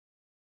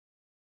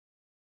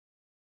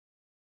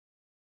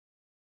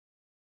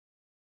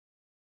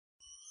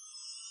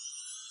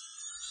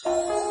The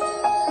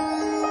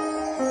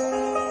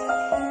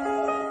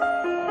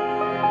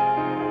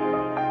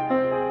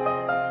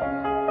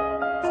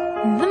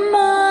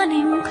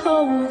morning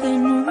cold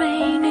and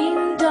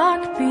raining,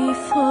 dark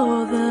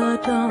before the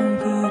dawn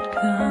could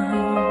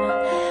come.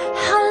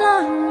 How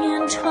long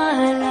in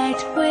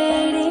twilight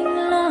waiting,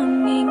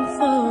 longing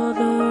for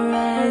the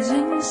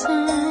rising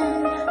sun.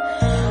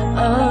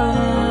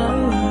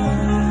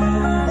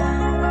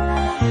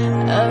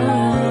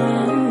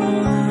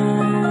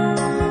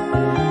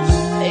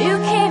 You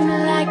came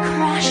like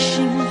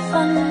crashing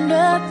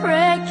thunder,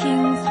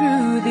 breaking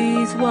through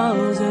these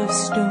walls of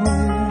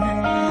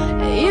stone.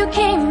 You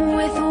came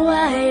with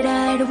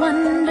wide-eyed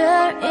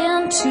wonder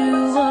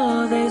into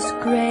all this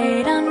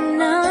great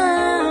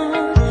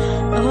unknown.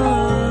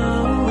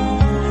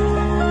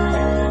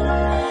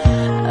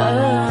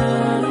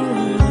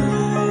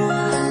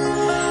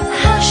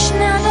 Hush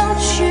now,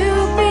 don't you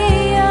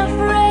be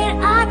afraid.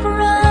 I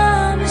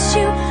promise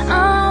you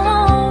I'll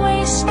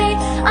always stay.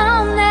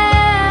 I'll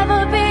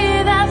never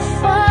be that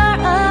far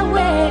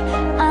away.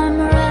 I'm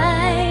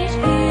right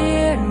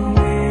here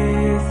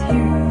with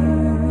you.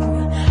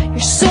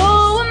 You're so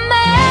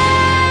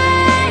amazing.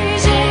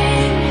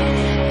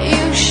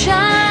 You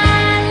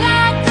shine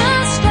like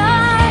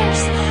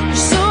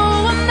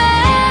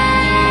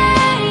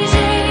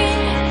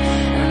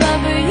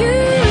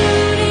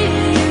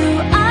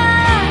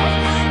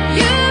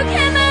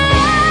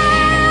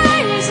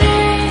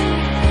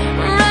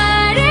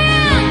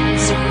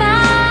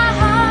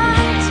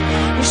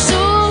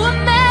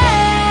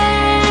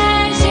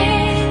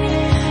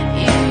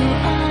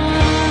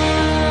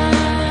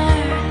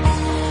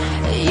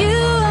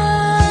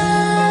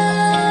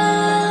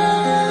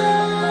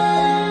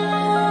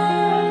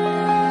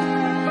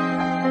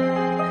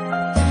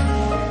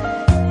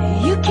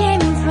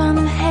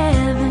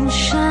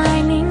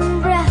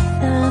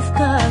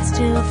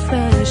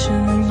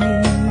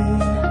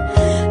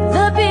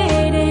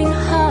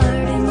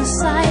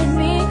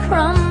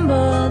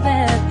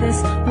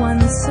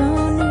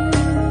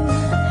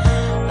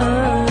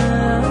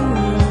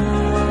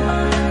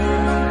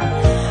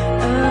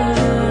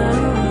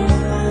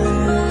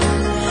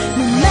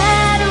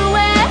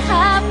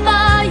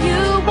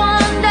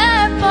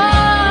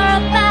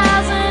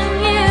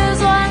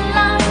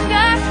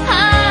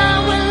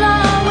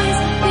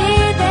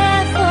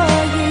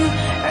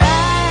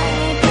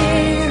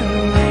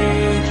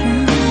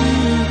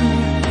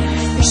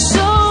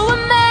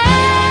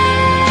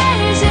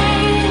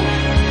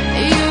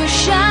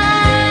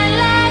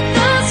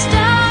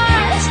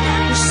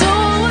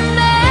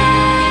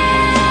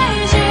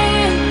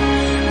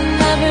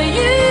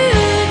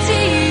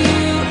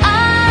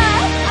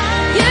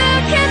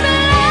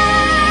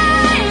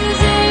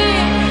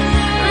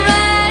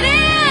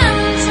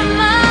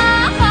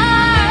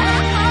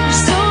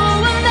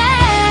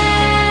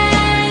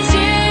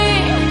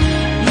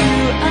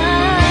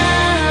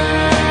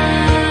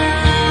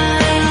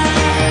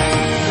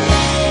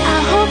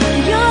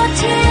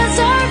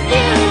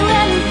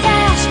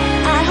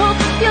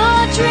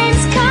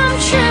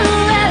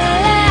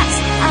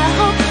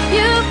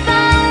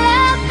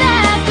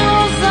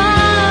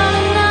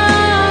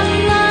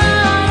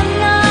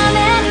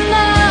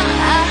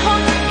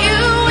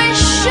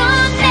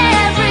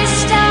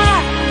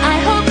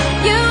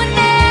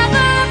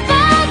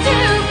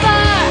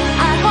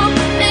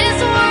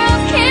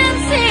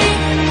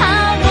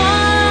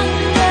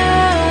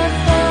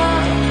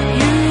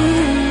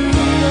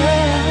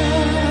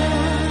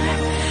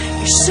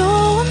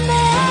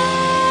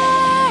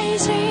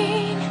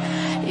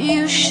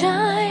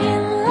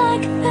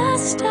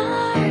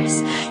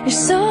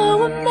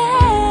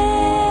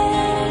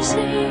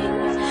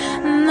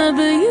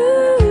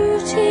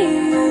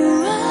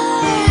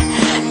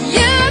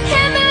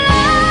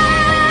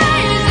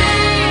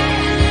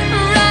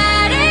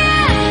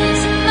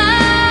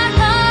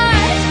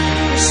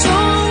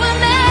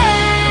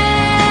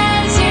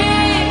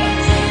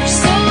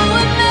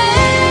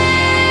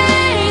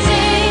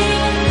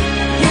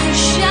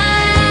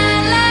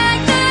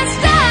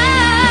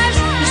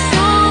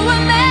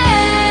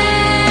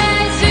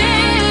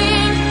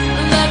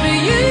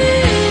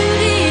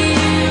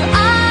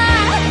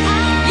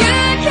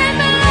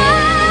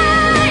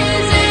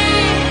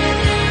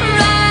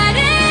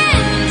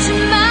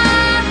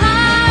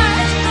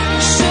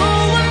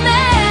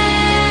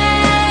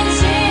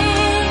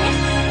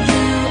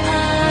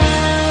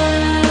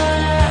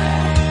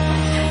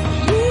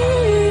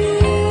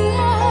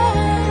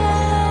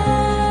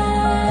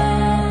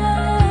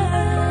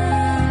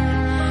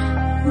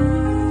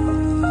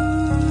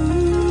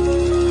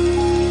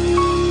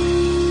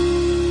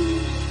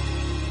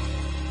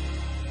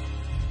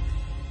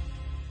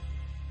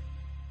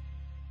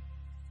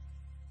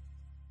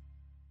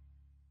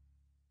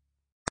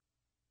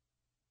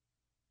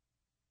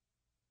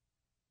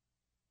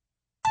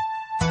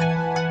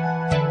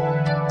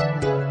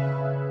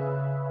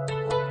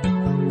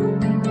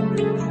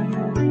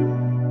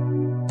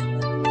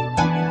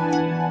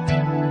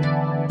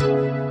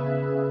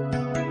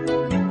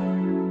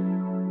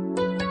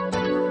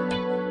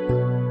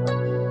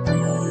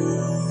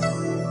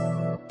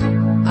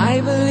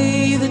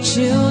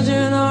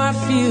children are our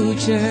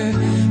future.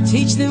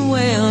 Teach them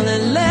well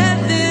and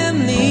let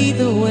them lead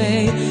the